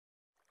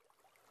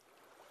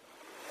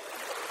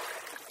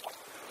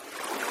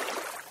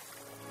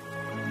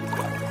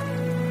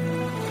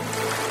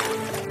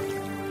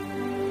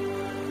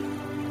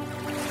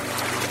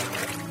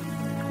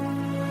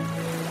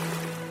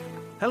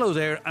Hello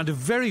there, and a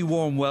very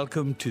warm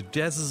welcome to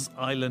Des's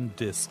Island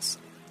Discs.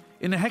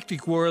 In a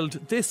hectic world,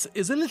 this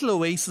is a little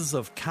oasis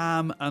of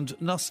calm and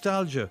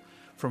nostalgia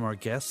from our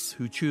guests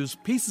who choose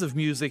pieces of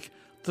music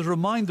that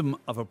remind them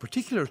of a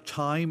particular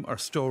time or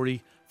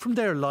story from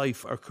their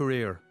life or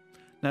career.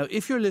 Now,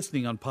 if you're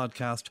listening on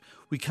podcast,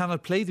 we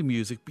cannot play the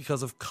music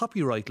because of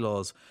copyright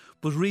laws,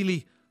 but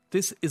really,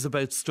 this is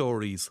about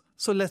stories,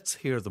 so let's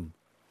hear them.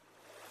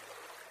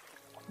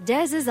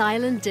 Des's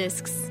Island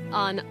Discs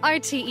on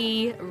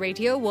RTE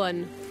Radio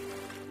 1.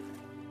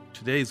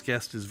 Today's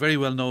guest is very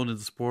well known in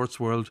the sports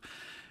world.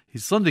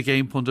 He's Sunday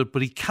game pundit,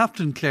 but he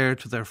captained Clare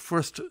to their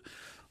first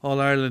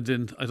All-Ireland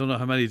in I don't know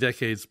how many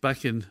decades,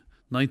 back in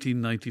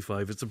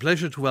 1995. It's a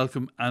pleasure to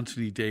welcome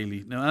Anthony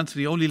Daly. Now,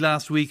 Anthony, only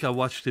last week I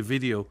watched a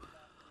video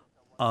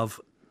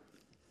of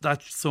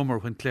that summer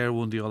when Clare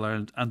won the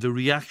All-Ireland and the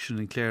reaction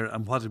in Clare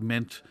and what it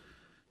meant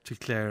to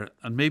Clare.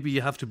 And maybe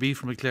you have to be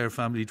from a Clare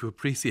family to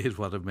appreciate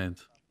what it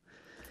meant.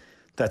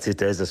 That's it,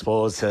 Des, I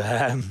suppose.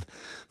 It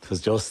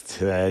was just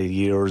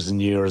years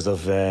and years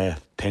of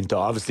pent up.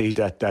 Obviously,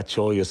 that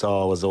show you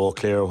saw was "Oh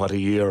Clare, what a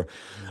year,"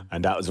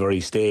 and that was very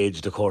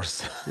staged, of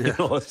course. Yeah. You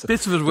know,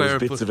 bits of it were.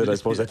 Bits of it, I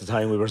suppose, at the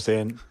time we were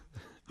saying,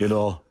 you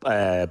know.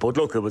 But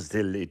look,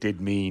 it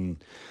did mean,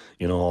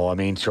 you know, I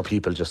mean, sure,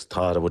 people just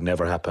thought it would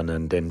never happen,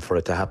 and then for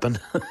it to happen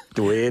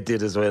the way it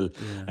did as well,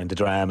 and the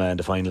drama and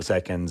the final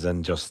seconds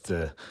and just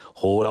the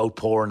whole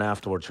outpouring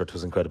afterwards, sure, it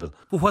was incredible.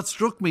 But what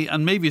struck me,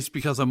 and maybe it's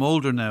because I'm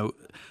older now,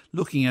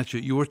 looking at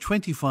you were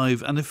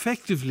 25 and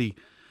effectively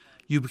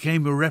you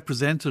became a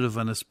representative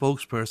and a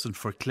spokesperson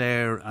for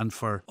Clare and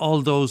for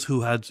all those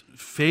who had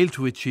failed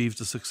to achieve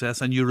the success,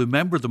 and you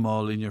remembered them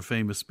all in your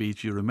famous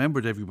speech. You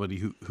remembered everybody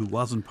who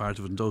wasn't part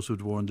of it and those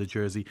who'd worn the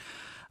jersey.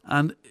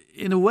 And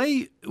in a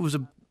way, it was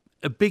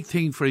a big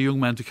thing for a young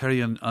man to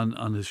carry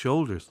on his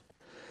shoulders.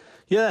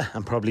 Yeah,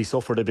 and probably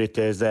suffered a bit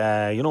as,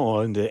 you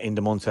know, in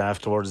the months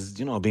afterwards,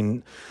 you know,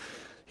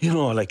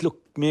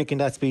 making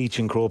that speech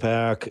in Croke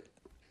Park,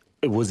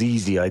 it was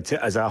easy.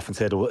 As I often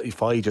said,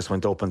 if I just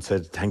went up and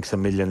said, thanks a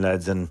million,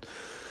 lads, and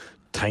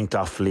thanked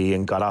Offaly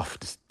and got off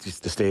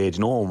the stage,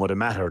 no one would have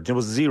mattered. There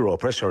was zero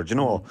pressure, you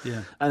know.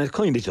 Yeah. And it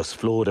kind of just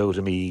flowed out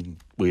of me.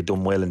 We had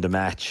done well in the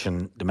match,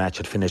 and the match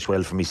had finished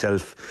well for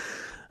myself.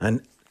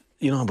 And,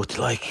 you know, but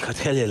like, I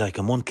tell you, like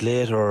a month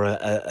later,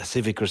 a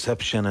civic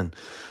reception and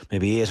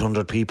maybe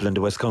 800 people in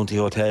the West County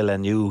Hotel,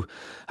 and you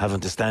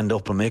having to stand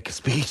up and make a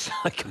speech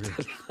like,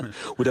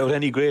 without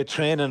any great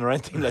training or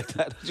anything like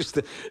that.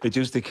 It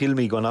used to kill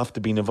me going off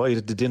to being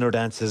invited to dinner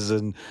dances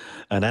and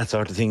that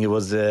sort of thing. It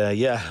was,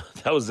 you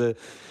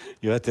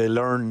had to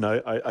learn.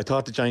 I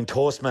thought to join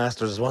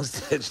Toastmasters one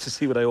stage to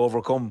see what I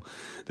overcome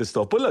this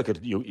stuff. But look,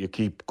 you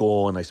keep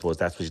going. I suppose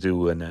that's what you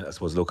do. And I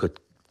suppose look at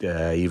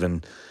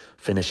even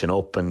finishing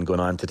up and going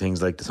on to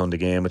things like the Sunday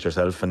game with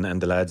yourself and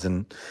the lads,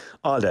 and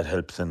all that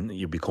helps, and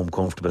you become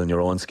comfortable in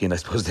your own skin, I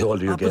suppose, the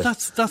older you get.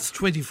 But that's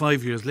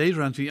 25 years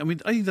later, Anthony. I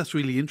mean, I think that's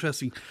really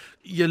interesting.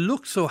 You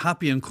looked so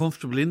happy and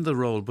comfortable in the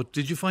role, but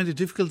did you find it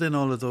difficult then,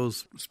 all of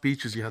those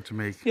speeches you had to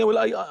make? Yeah, well,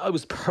 I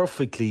was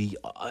perfectly,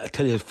 I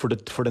tell you, for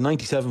the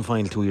 97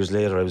 final 2 years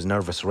later, I was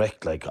nervous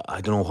wrecked. Like,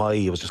 I don't know why,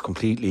 it was just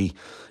completely,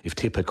 if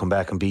Tip had come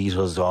back and beat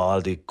us,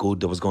 all the good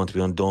that was going to be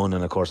undone,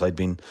 and of course I'd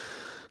been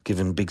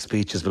giving big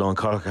speeches below in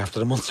Cork after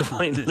the Munster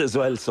final as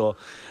well, so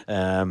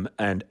and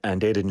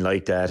they didn't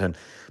like that,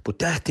 but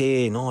that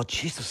day, no,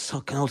 Jesus, some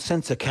kind of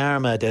sense of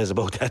karma there's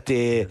about that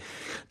day,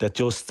 that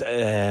just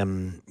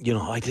you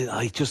know,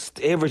 I just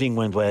everything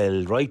went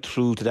well right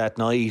through to that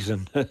night,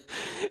 and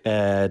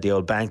the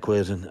old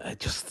banquet, and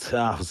it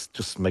was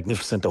just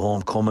magnificent, the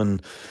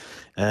homecoming.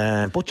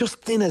 But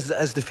just then,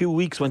 as the few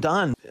weeks went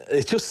on,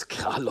 it just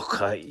sure,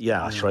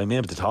 I'm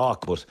able to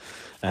talk, but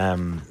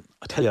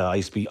I tell you, I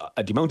used to be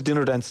at the amount of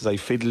dinner dances I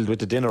fiddled with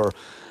the dinner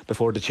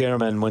before the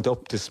chairman went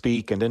up to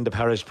speak, and then the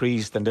parish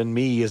priest, and then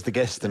me as the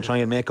guest, and try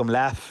and make them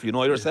laugh, you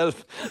know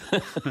yourself.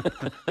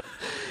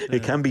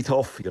 It can be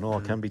tough, you know,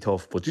 it can be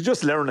tough, but you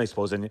just learn, I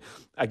suppose. And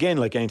again,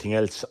 like anything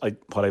else,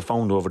 what I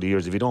found over the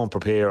years, if you don't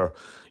prepare,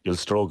 you'll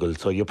struggle.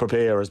 So you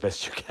prepare as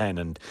best you can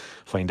and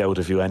find out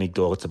a few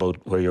anecdotes about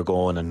where you're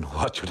going and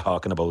what you're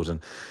talking about, and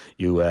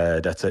you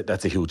that's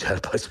a huge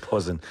help, I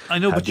suppose. And I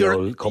know, but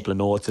you're a couple of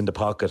notes in the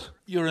pocket.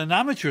 You're an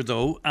amateur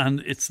though, and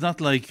it's not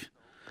like,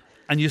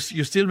 and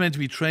you're still meant to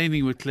be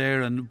training with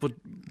Clare,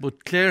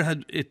 but Clare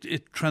had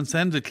it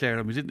transcended Clare.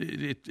 I mean,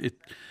 it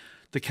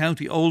the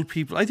county, old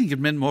people. I think it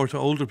meant more to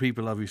older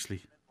people,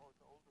 obviously.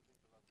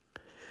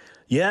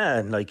 Yeah,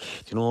 and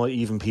like, you know,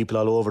 even people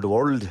all over the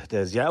world.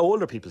 There's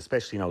older people,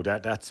 especially now.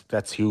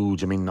 That's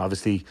huge. I mean,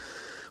 obviously,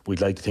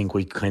 we'd like to think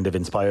we kind of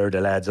inspired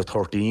the lads of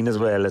 13 as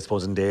well, I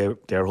suppose, and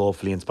they're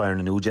hopefully inspiring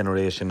a new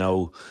generation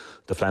now.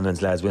 The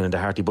Flanagan's lads winning the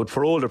Harty, but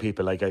for older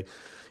people, like I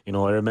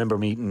remember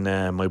meeting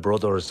my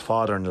brother's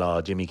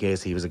father-in-law, Jimmy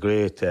Casey. He was a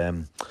great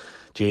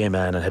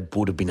J-man, and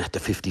would have been at the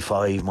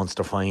 55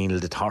 Munster final,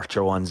 the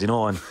torture ones, you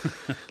know, and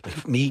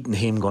like meeting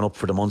him going up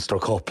for the Munster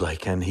Cup,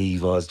 like, and he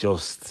was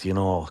just, you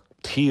know,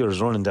 tears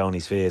running down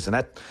his face,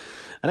 and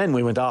then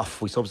we went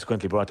off. We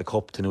subsequently brought the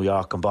cup to New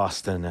York and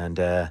Boston,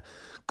 and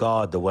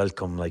God, the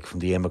welcome, like from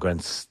the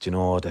immigrants, you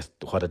know, that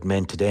what it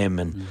meant to them.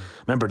 And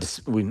remember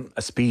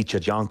a speech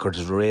at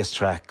Yonkers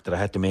racetrack that I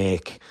had to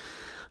make.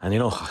 And, you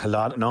know,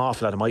 an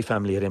awful lot of my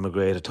family had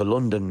immigrated to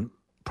London,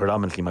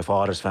 predominantly my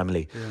father's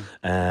family,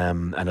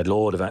 and a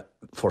load of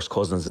first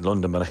cousins in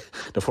London. But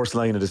the first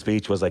line of the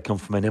speech was, I come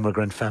from an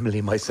immigrant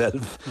family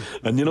myself.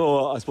 And, you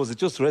know, I suppose it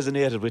just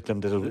resonated with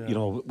them that, you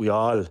know, we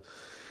all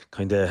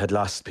kind of had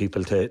lost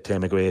people to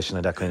immigration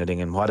and that kind of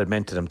thing, and what it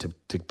meant to them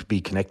to be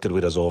connected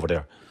with us over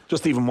there.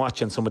 Just even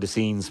watching some of the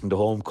scenes from the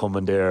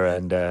homecoming there,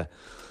 and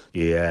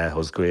it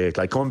was great.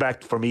 Like coming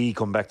back to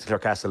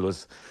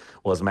Clarecastle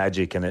was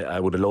magic, and I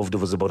would have loved it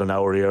was about an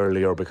hour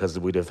earlier because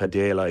we'd have had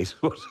daylight.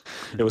 But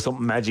there was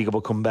something magic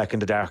about coming back in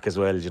the dark as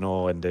well, you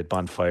know, and the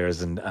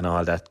bonfires and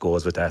all that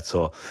goes with that.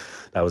 So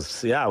that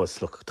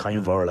was, look, time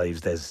of our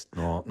lives. There's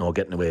no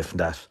getting away from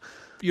that.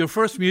 Your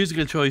first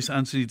musical choice,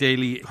 Anthony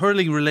Daly,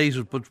 hurling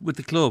related, but with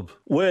the club.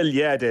 Well,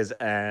 yeah, there's.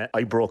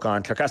 I broke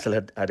on. Clarecastle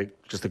had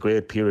just a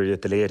great period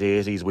at the late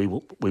 80s. We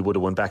would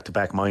have won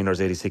back-to-back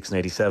minors, 86 and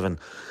 87.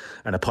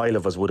 And a pile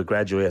of us would have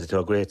graduated to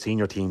a great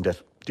senior team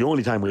that the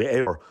only time we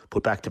ever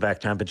put back-to-back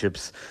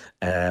championships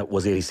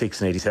was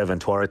 86 and 87,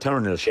 to our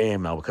eternal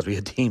shame now, because we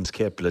had teams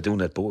capable of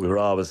doing it, but we were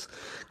always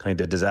kind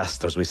of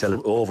disasters. We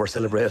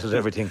over-celebrated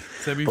everything.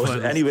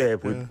 But anyway,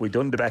 we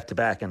done the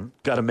back-to-back and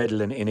got a medal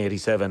in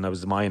 87. I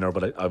was a minor,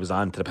 but I was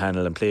on to the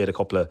panel and played a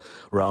couple of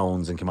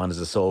rounds and came on as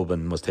a sub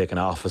and was taken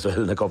off as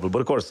well in a couple.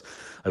 But of course,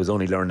 I was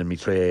only learning my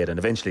trade and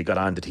eventually got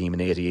on the team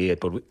in 88,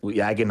 but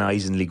we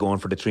agonisingly going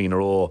for the 3 in a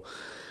row,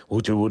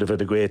 which we would have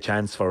had a great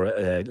chance for,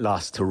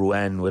 lost to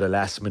Rouen with a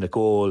last-minute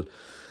goal.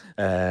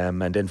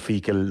 And then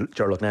Fecal,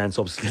 Gerald Nan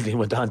subsequently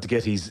went on to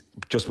get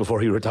just before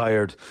he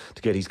retired,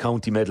 to get his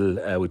county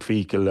medal with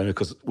Fecal,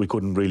 because we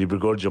couldn't really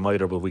begrudge him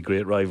either, but we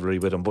great rivalry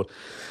with him. But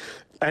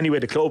anyway,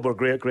 the club were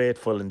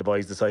grateful, and the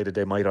boys decided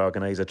they might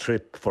organise a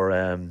trip for,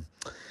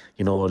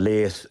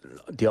 late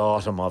the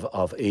autumn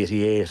of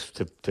 88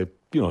 to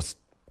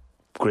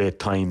great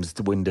times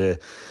to win the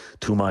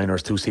 2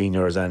 minors, 2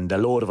 seniors, and a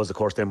load of us, of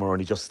course, then were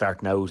only just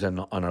starting out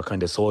and on our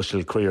kind of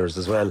social careers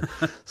as well.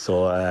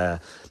 So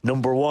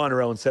number 1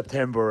 around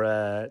September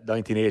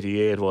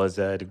 1988 was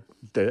the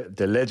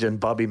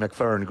legend Bobby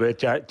McFerrin, great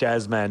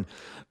jazz man,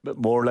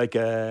 more like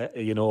a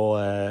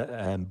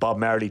Bob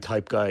Marley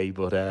type guy,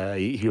 but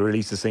he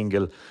released a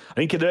single. I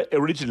think it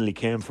originally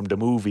came from the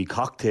movie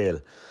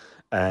Cocktail,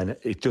 and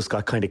it just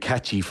got kind of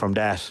catchy from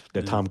that,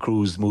 the Tom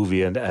Cruise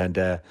movie, and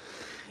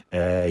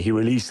he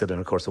released it,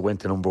 and of course it went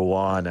to number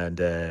 1, and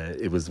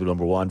it was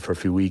number 1 for a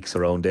few weeks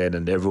around then,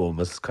 and everyone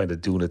was kind of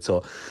doing it.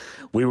 So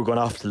we were going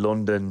off to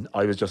London.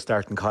 I was just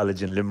starting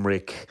college in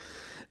Limerick.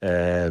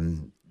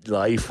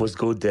 Life was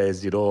good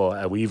days, you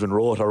know. We even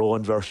wrote our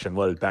own version.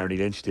 Well, Barney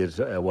Lynch did,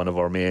 one of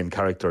our main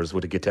characters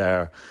with a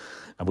guitar,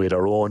 and we had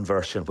our own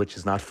version, which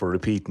is not for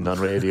repeating on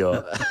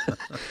radio.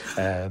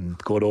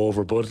 Good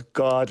over, but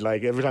God,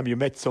 like every time you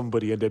met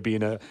somebody and they'd be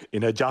in a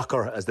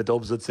jocker, as the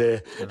Dubs would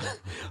say,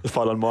 the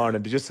following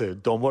morning, they just say,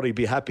 "Don't worry,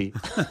 be happy."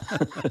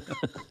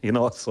 You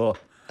know, so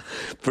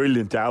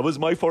brilliant. That was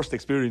my first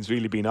experience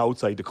really being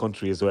outside the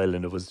country as well,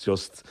 and it was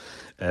just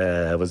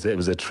it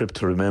was a trip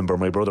to remember.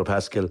 My brother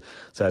Pascal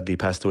sadly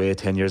passed away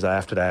 10 years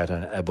after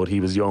that, but he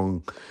was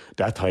young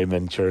that time,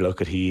 and sure,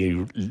 look at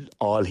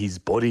all his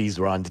buddies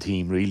were on the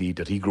team really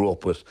that he grew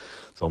up with,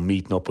 so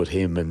meeting up with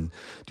him. And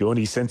the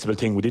only sensible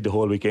thing we did the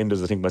whole weekend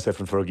is, I think myself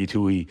and Fergie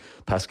Toohey,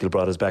 Pascal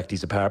brought us back to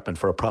his apartment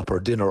for a proper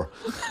dinner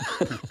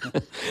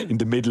in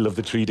the middle of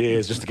the 3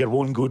 days, just to get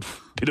one good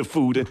bit of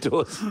food into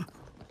us.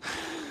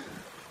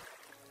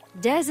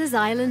 Des's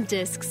Island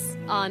Discs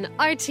on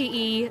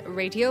RTE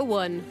Radio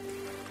 1.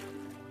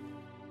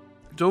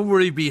 Don't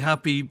Worry, Be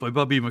Happy by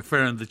Bobby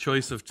McFerrin, the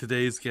choice of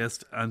today's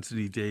guest,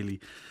 Anthony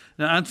Daly.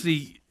 Now,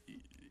 Anthony,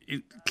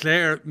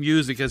 Clare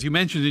music, as you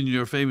mentioned in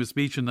your famous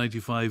speech in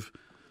 95,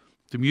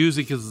 the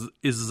music is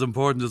as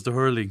important as the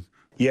hurling.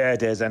 Yeah,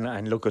 it is,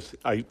 and look,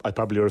 I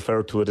probably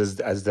refer to it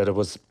as that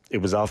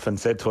it was often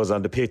said to us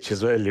on the pitch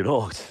as well, you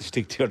know,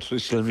 stick to your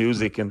traditional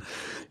music and,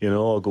 you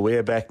know, go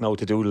way back now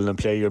to Doodle and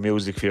play your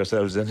music for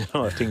yourselves, and, you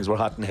know, things were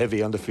hot and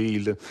heavy on the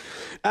field.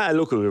 And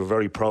look, we were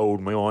very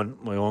proud. My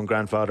own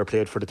grandfather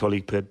played for the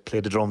Tully, played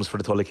the drums for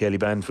the Tully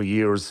band for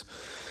years.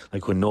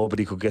 Like when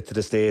nobody could get to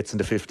the States in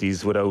the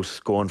 50s without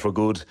going for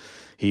good,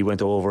 he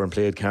went over and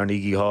played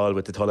Carnegie Hall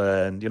with the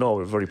Tulla, and, you know,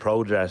 we're very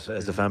proud of that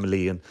as a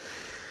family. And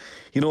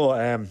you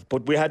know,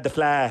 but we had the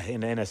Fla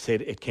in Ennis.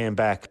 It came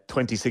back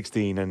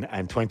 2016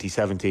 and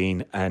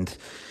 2017, and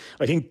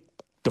I think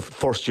the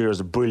first year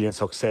was a brilliant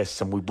success,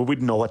 and we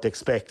didn't know what to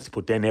expect,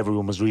 but then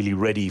everyone was really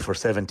ready for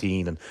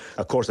 17, and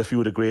of course a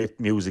few of the great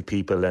music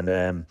people and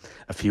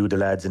a few of the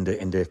lads in the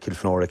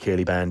Kilfenora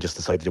Cayley band just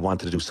decided they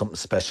wanted to do something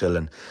special,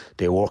 and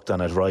they worked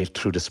on it right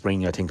through the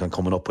spring, I think, on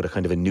coming up with a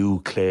kind of a new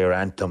Clare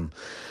anthem.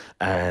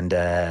 And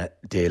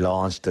they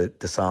launched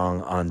the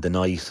song on the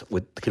night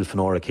with the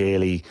Kilfenora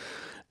Cayley,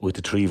 with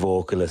the 3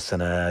 vocalists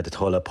and the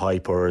Tulla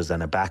Pipers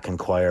and a backing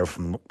choir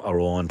from our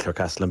own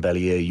Clarecastle and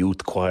Ballier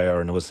youth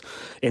choir, and it was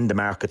in the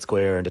market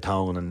square in the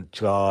town, and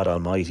God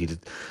almighty,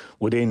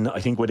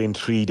 within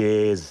 3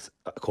 days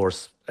of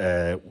course,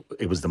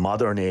 it was the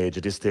modern age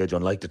at this stage,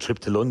 unlike the trip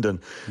to London.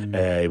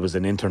 It was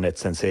an internet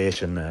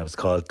sensation. It was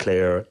called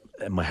Clare,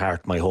 My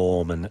Heart, My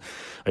Home, and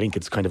I think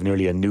it's kind of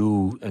nearly a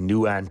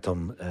new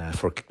anthem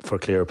for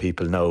Clare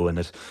people now,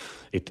 and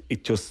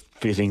it just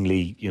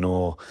fittingly,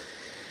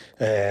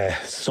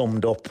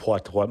 summed up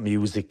what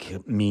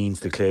music means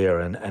to Clare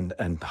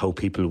and how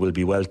people will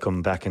be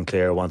welcome back in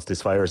Clare once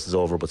this virus is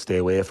over, but stay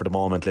away for the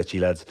moment, let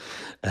you lads.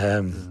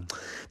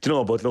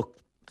 But look,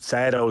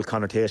 sad old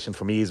connotation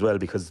for me as well,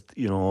 because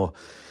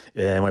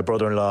my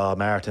brother-in-law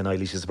Martin,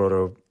 Eilish's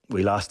brother,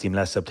 we lost him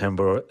last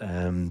September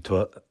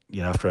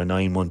after a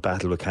 9-month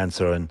battle with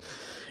cancer, and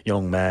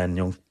young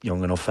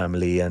enough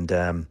family,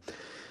 and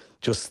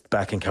just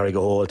back in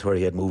Carrigaholt where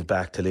he had moved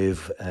back to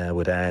live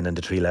with Anne and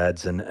the three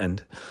lads,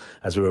 and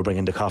as we were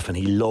bringing the coffin,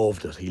 he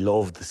loved it. He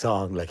loved the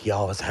song. Like, he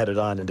always had it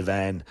on in the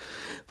van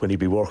when he'd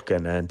be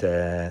working, and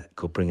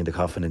could bring in the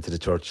coffin into the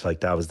church.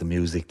 Like, that was the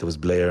music that was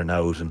blaring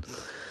out, and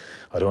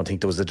I don't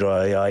think there was a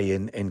dry eye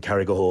in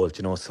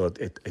Carrigaholt, so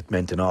it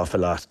meant an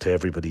awful lot to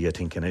everybody, I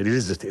think. And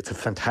it's a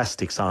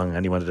fantastic song.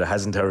 Anyone that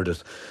hasn't heard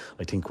it,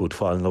 I think, would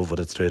fall in love with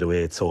it straight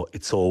away. It's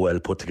so well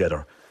put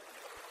together.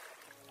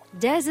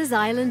 Des's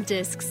Island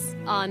Discs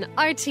on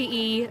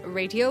RTE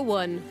Radio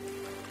 1.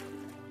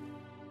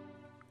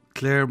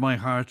 Clare, My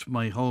Heart,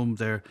 My Home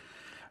there.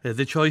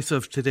 The choice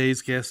of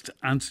today's guest,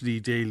 Anthony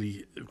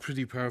Daly,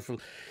 pretty powerful.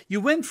 You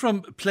went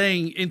from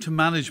playing into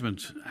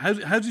management. How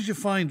did you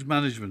find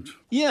management?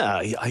 Yeah,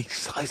 I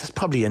was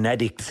probably an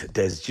addict,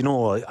 Des.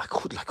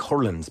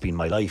 Hurling's been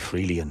my life,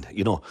 really. And,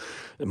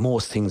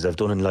 most things I've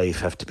done in life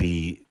have to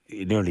be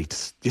nearly,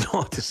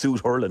 to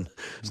suit hurling.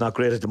 It's not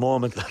great at the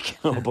moment, but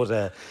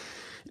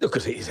look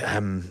at it.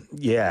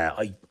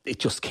 It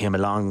just came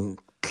along.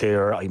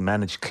 Clare, I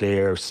managed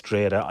Clare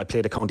straight out. I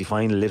played a county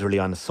final literally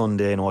on a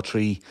Sunday in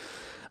 2003.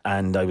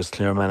 And I was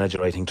Clare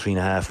manager, I think,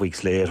 3.5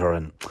 weeks later.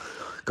 And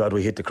God,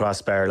 we hit the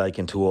crossbar like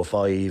in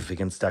 2005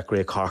 against that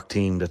great Cork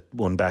team that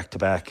won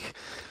back-to-back.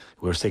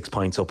 We were 6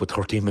 points up with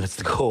 13 minutes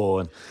to go.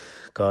 And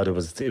God, it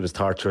was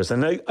torturous.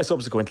 And I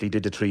subsequently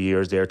did the 3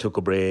 years there, took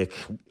a break.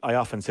 I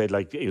often said,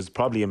 it was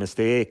probably a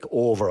mistake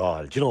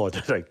overall.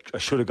 I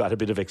should have got a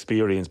bit of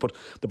experience. But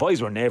the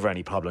boys were never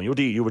any problem.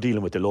 You were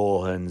dealing with the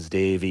Lohans,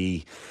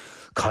 Davy,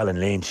 Colin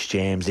Lynch,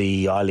 James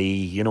E,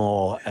 Ollie,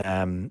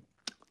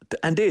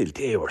 and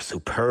they were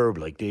superb.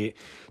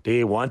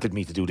 They wanted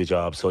me to do the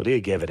job, so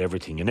they gave it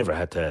everything. You never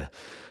had to.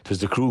 There's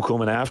the crew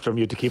coming after them.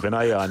 You had to keep an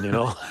eye on, the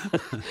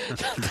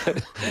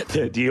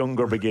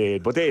younger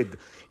brigade. But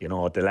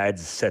the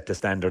lads set the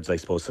standards, I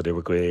suppose, so they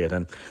were great.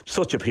 And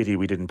such a pity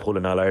we didn't pull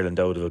an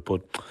All-Ireland out of it.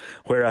 But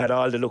where I had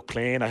all the luck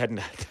playing, I hadn't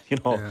had,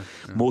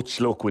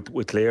 much luck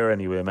with Clare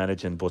anyway,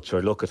 managing. But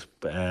sure, look,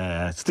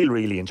 still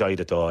really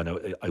enjoyed it though,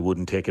 and I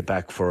wouldn't take it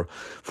back for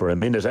a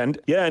minute. And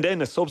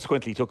then I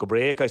subsequently took a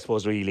break, I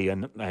suppose, really,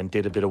 and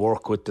did a bit of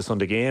work with the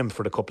Sunday Game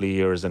for a couple of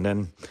years, and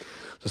then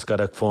just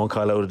got a phone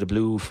call out of the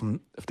blue from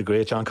the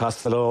great John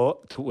Costello.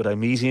 Would I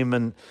meet him?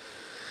 And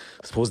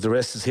I suppose the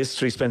rest is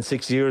history. Spent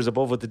 6 years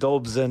above with the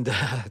Dubs, and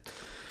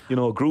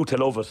grew to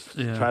love it.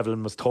 Yeah.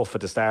 Travelling was tough at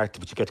the start,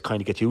 but you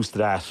get used to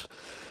that,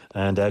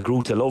 and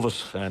grew to love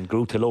it, and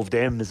grew to love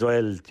them as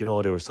well. They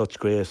were such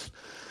great,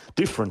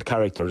 different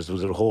characters. It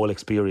was a whole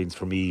experience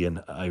for me,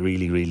 and I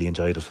really, really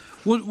enjoyed it.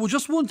 Well,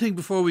 just one thing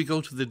before we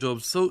go to the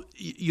Dubs. So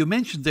you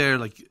mentioned there,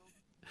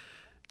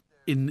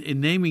 in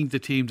naming the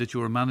team that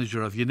you were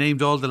manager of, you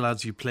named all the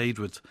lads you played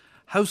with.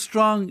 How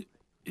strong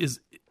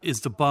is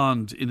the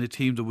bond in a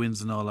team that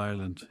wins an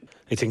All-Ireland?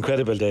 It's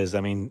incredible, Des.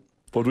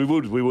 But we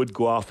would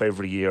go off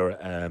every year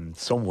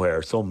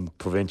somewhere, some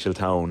provincial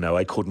town. Now,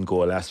 I couldn't go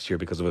last year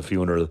because of a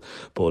funeral,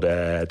 but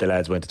the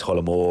lads went to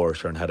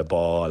Tullamore and had a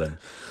ball, and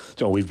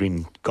we've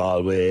been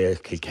Galway,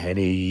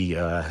 Kilkenny,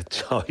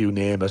 you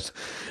name it.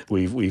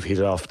 We've hit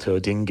off to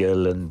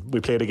Dingle, and we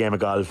played a game of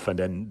golf, and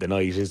then the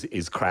night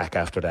is crack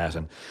after that.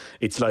 And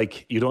it's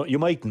like you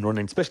mightn't run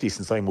in, especially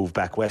since I moved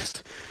back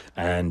west,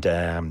 and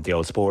the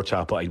old sport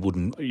shop. I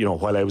wouldn't,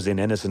 while I was in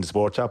Ennis in the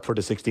sport shop for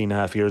the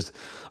 16.5 years,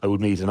 I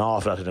would meet an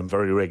awful lot of them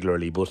very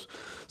regularly. But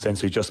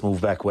since we just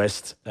moved back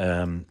west,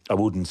 I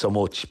wouldn't so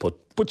much. But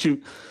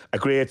a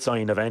great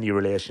sign of any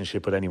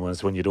relationship with anyone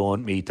is when you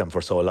don't meet them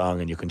for so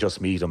long and you can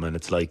just meet them, and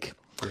it's like,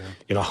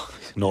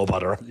 no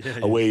bother.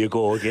 Away you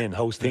go again.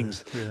 How's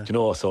things?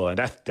 So, and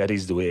that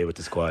is the way with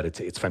the squad.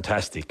 It's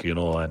fantastic,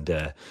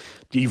 and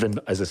even,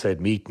 as I said,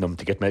 meeting them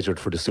to get measured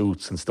for the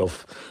suits and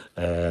stuff,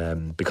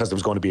 because there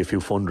was going to be a few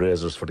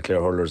fundraisers for the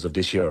Clare Hurlers of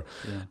this year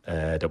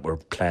that were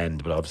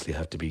planned, but obviously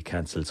have to be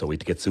cancelled. So we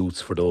had to get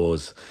suits for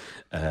those,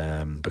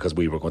 because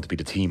we were going to be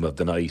the team of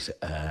the night.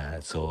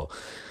 So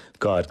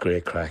God,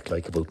 great crack,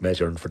 about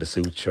measuring for the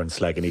suture and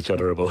slagging each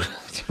other about,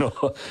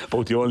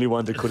 about the only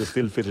one that could have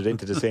still fitted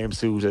into the same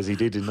suit as he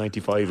did in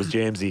 95 was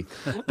Jamesy.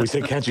 We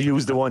said, can't you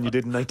use the one you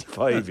did in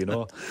 95,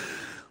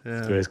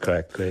 Great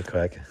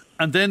crack.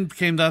 And then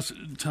came that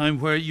time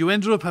where you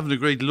ended up having a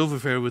great love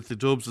affair with the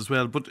Dubs as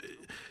well. But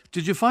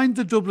did you find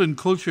the Dublin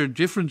culture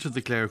different to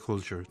the Clare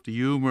culture? The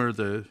humour,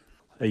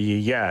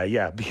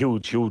 Yeah,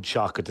 huge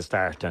shock at the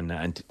start,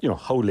 and you know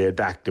how laid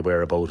back they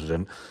were about it,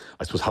 and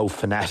I suppose how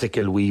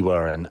fanatical we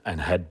were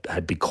and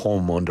had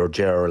become under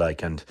Ger,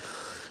 like, and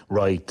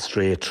right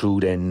straight through.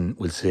 Then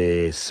we'll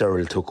say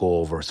Cyril took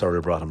over.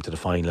 Cyril brought him to the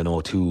final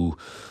in 02.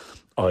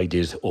 I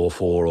did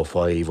 04,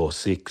 05,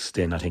 06.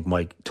 Then I think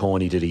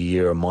Tony did a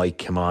year. Mike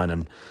came on,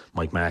 and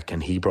Mike Mack,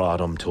 and he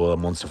brought him to a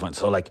Munster final.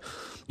 So like,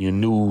 you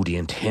knew the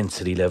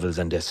intensity levels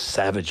and the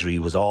savagery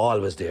was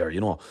always there. You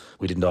know,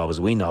 we didn't always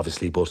win,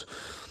 obviously, but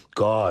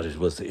God, it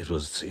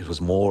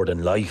was more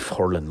than life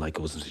hurling. Like,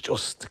 it was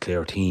just the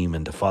Clare team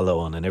and the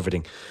follow-on and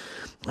everything.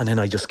 And then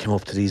I just came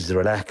up to these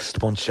relaxed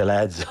bunch of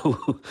lads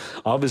who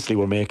obviously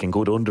were making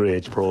good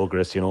underage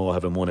progress, you know,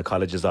 having won a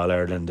colleges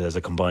All-Ireland as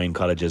a combined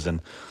colleges,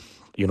 and,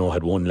 you know,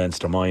 had won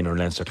Leinster Minor and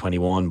Leinster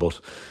 21. But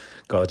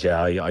God,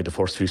 yeah, I the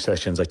first few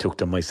sessions I took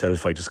them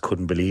myself, I just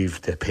couldn't believe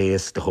the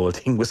pace the whole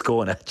thing was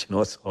going at, you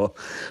know. So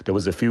there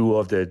was a few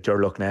of the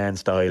Gerlochnan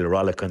style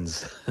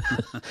rollickins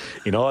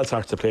in all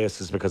sorts of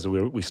places, because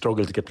we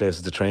struggled to get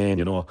places to train,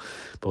 you know.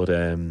 But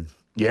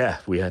yeah,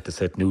 we had to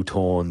set new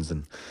tones,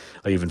 and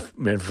I even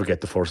never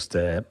forget the first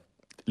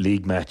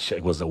league match.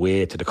 It was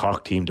away to the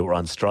Cork team that were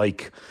on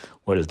strike.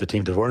 Well, the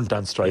team that weren't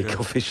on strike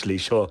officially,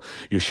 so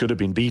you should have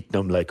been beating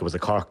them. Like, it was a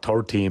Cork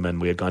third team, and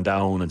we had gone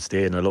down and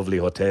stayed in a lovely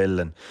hotel,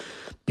 and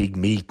big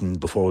meeting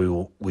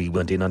before we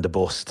went in on the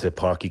bus to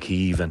Páirc Uí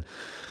Chaoimh. And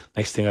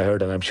next thing I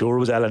heard, and I'm sure it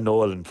was Alan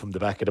Nolan from the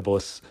back of the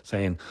bus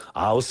saying,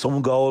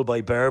 some goal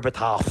by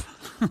Berbatov.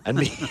 And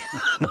me,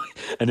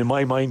 and in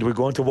my mind, we're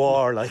going to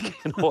war, like,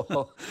 you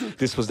know.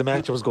 This was the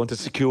match that was going to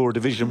secure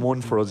Division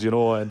 1 for us, you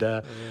know. And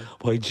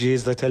boy,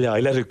 jeez, I tell you, I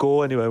let it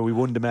go anyway. We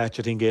won the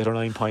match, I think 8 or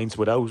 9 points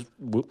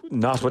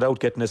not without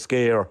getting a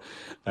scare.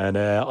 And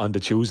on the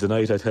Tuesday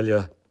night, I tell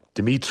you,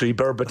 Dmitry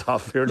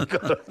Berbatov really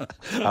got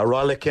a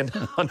rollicking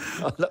down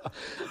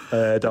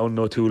in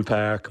O'Toole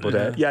Park.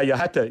 But yeah, you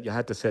had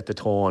to set the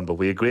tone. But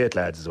we had great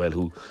lads as well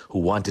who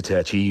wanted to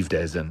achieve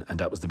this, and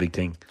that was the big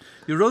thing.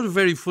 You wrote a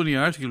very funny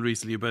article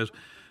recently about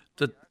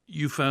that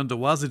you found there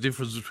was a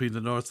difference between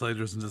the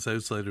Northsiders and the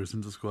Southsiders in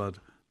the squad.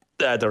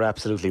 There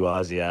absolutely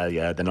was, yeah.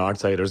 The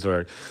Northsiders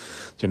were,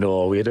 you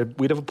know, we'd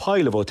have a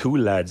pile of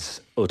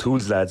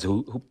O'Toole's lads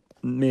who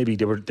maybe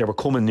they were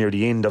coming near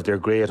the end of their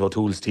great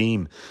O'Toole's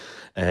team.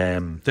 They're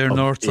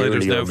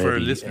Northsiders now for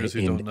listeners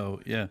who don't know.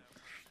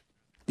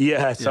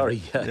 Yeah,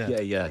 sorry.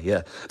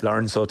 Yeah.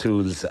 Lawrence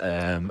O'Toole's,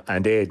 and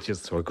they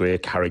just were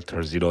great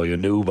characters, you know. You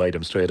knew by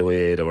them straight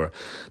away. There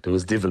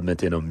was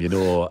devilment in them, you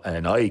know,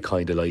 and I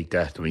kind of like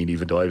that. I mean,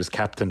 even though I was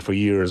captain for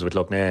years with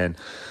Loughnane,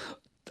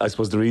 I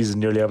suppose the reason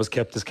nearly I was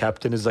kept as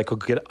captain is I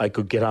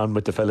could get on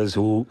with the fellas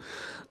who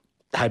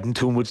hadn't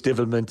too much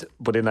devilment,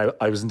 but then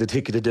I was in the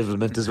thick of the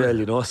devilment as well,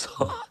 you know.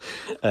 So,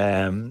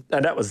 and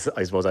that was,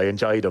 I suppose, I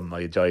enjoyed them,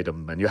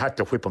 and you had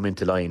to whip them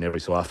into line every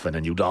so often,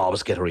 and you'd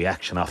always get a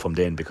reaction off them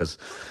then, because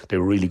they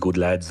were really good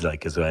lads,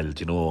 like, as well,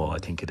 you know. I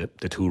think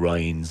the two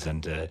Ryans,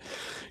 and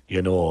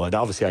you know, and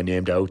obviously I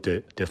named out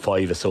the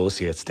 5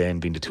 associates then,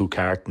 being the 2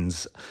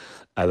 Cartons,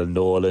 Alan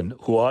Nolan,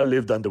 who all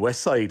lived on the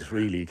west side,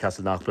 really,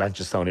 Castleknock,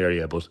 Blanchardstown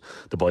area, but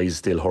the boys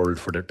still hurled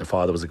for their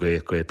father was a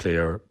great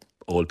player,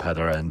 Old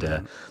Padder, and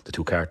the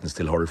 2 Cartons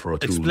still hurled for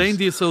O'Toole's. Explain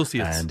the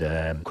associates.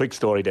 And quick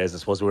story, Des, I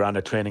suppose we were on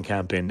a training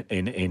camp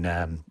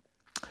in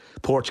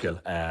Portugal.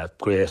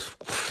 Great,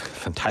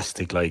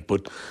 fantastic, like,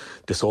 but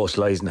the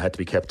socialising had to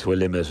be kept to a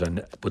limit,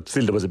 but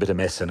still there was a bit of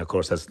mess, and of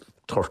course there's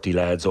 30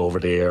 lads over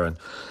there, and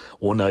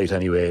one night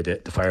anyway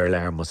the fire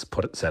alarm was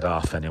set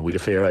off, and we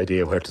had a fair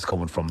idea where it was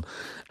coming from,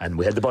 and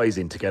we had the boys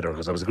in together,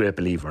 because I was a great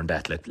believer in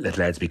that. Let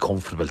lads be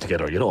comfortable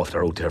together, you know, if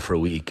they're out there for a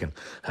week and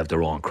have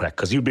their own crack,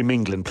 because you'd be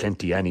mingling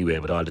plenty anyway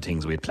with all the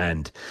things we had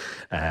planned.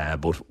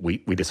 But we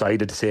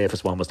decided the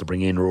safest one was to bring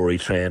in Rory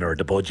Traynor,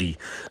 the Budgie,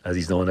 as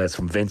he's known as,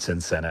 from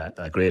Vincent's, and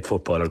a great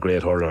footballer,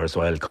 great hurler as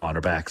well,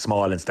 cornerback,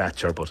 small in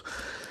stature, but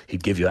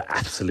he'd give you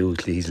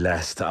absolutely his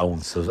last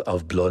ounce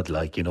of blood,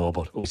 like, you know.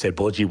 But we said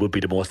Budgie would be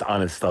the most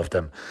honest of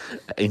them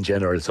in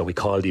general, so we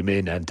called him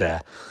in, and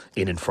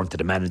in front of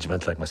the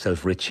management, like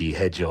myself, Richie,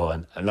 Hedjo,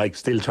 and like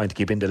still trying to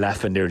keep in the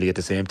laughing nearly at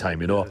the same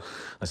time, you know. Yeah.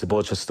 I said, Budge,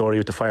 what's the story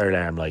with the fire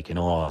alarm, like, you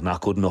know,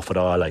 not good enough at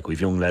all, like,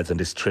 we've young lads on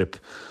this trip.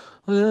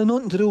 Well,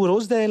 nothing to do with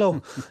us,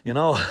 Dalo, you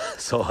know.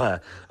 So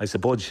I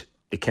said, Budge,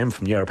 it came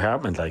from your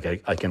apartment, like,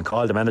 I can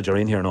call the manager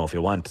in here now if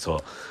you want. So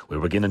we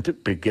were beginning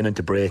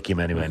to break him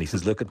anyway, and he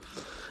says, look,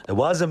 it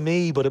wasn't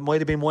me, but it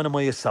might have been one of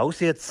my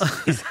associates.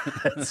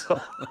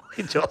 So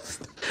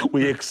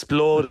we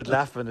exploded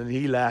laughing, and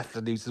he laughed,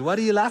 and he says, what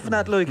are you laughing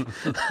at, like?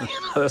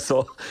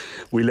 So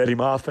we let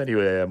him off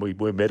anyway, and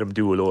we made him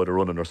do a load of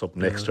running or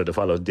something extra the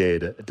following day.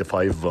 The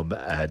 5 of them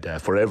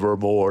had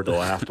forevermore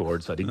though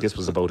afterwards. I think this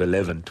was about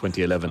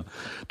 2011.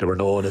 They were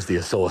known as the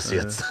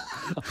associates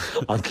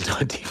until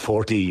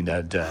 2014,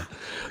 and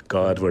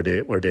God, were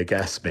they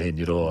gas men,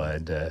 you know,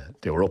 and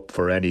they were up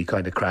for any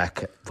kind of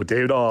crack, but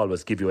they would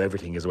always give you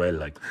everything as well,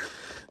 like,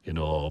 you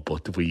know.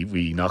 But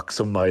we knocked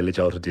some mileage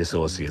out of the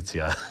associates,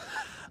 yeah.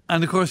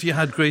 And of course you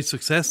had great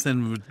success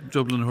then with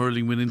Dublin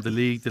Hurling winning the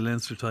league, the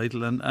Leinster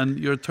title, and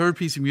your third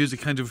piece of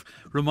music kind of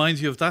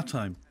reminds you of that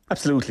time.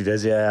 Absolutely,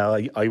 Des. Yeah,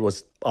 I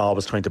was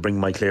always trying to bring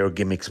my Clare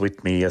gimmicks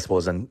with me, I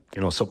suppose, and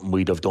something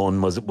we'd have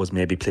done was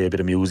maybe play a bit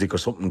of music or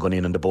something going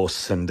in on the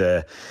bus, and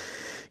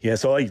yeah.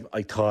 So I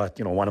thought,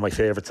 one of my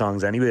favourite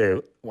songs anyway.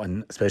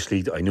 When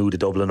especially I knew the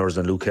Dubliners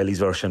and Luke Kelly's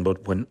version,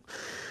 but when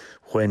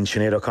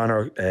Sinead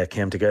O'Connor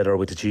came together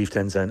with the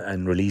Chieftains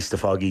and released the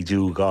Foggy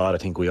Dew, God, I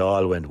think we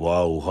all went,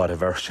 wow, what a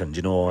version,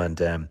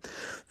 and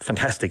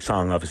fantastic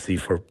song, obviously,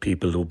 for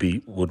people who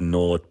wouldn't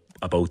know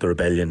about the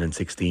rebellion in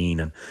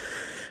 16. And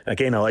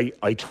again,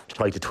 I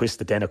tried to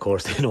twist it then, of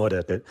course,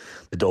 that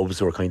the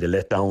Dubs were kind of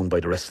let down by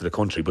the rest of the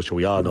country, but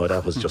we all know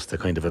that was just a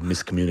kind of a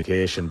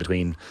miscommunication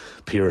between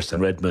Pearse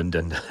and Redmond,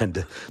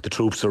 and the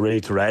troops were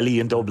ready to rally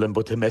in Dublin,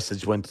 but the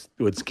message went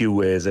skew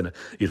ways, and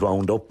it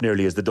wound up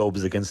nearly as the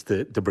Dubs against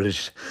the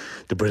British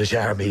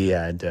Army,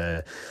 and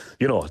there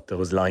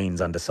was lines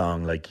on the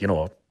song, like,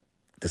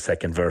 the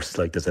second verse,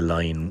 like there's a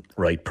line,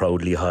 right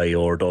proudly high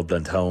o'er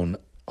Dublin town,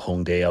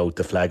 hung they out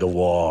the flag of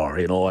war,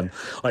 and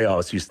I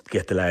always used to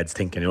get the lads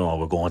thinking,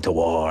 we're going to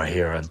war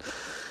here, and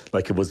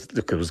like it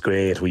was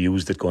great. We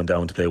used it going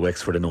down to play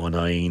Wexford in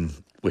 2009.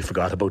 We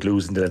forgot about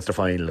losing the Leinster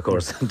final, of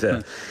course,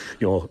 and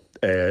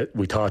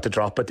we thought to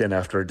drop it then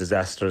after a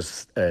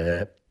disastrous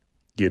 10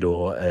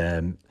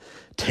 and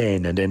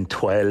then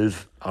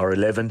 12 or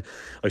 11,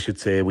 I should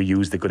say. We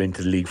used it going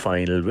into the league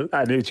final,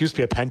 and it used to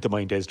be a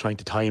pantomime days trying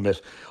to time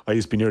it. I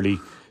used to be nearly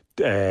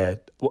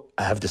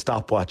have the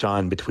stopwatch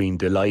on between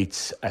the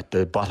lights at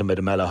the bottom of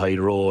the Malahide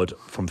Road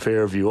from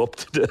Fairview up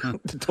to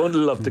the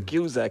tunnel of the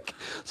Cusack,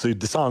 so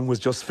the song was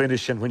just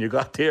finishing when you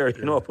got there,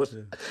 but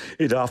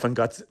it often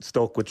got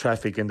stuck with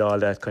traffic and all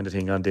that kind of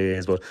thing on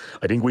days. But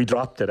I think we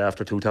dropped it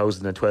after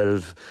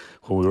 2012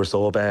 when we were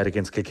so bad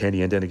against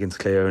Kilkenny and then against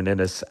Clare and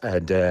Ennis,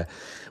 and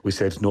we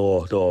said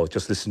no,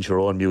 just listen to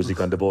your own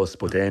music on the bus.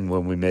 But then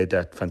when we made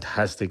that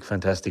fantastic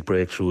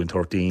breakthrough in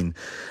 13,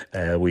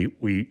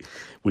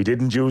 we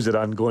didn't use it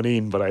on going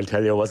in, but I'll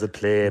tell you, was it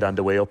played on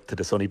the way up to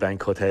the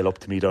Sunnybank Hotel up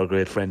to meet our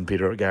great friend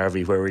Peter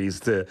Garvey, where he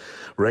used to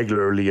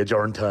regularly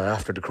adjourn to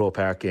after the Croke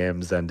Park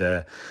games, and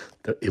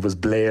it was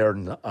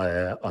blaring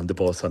on the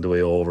bus on the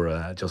way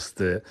over. Just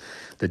the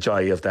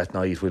joy of that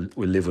night will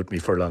live with me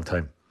for a long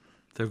time.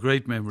 They're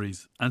great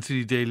memories.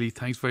 Anthony Daly,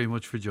 thanks very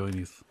much for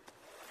joining us.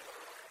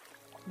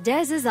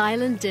 Des's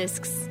Island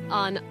Discs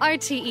on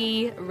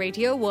RTE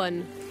Radio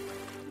 1.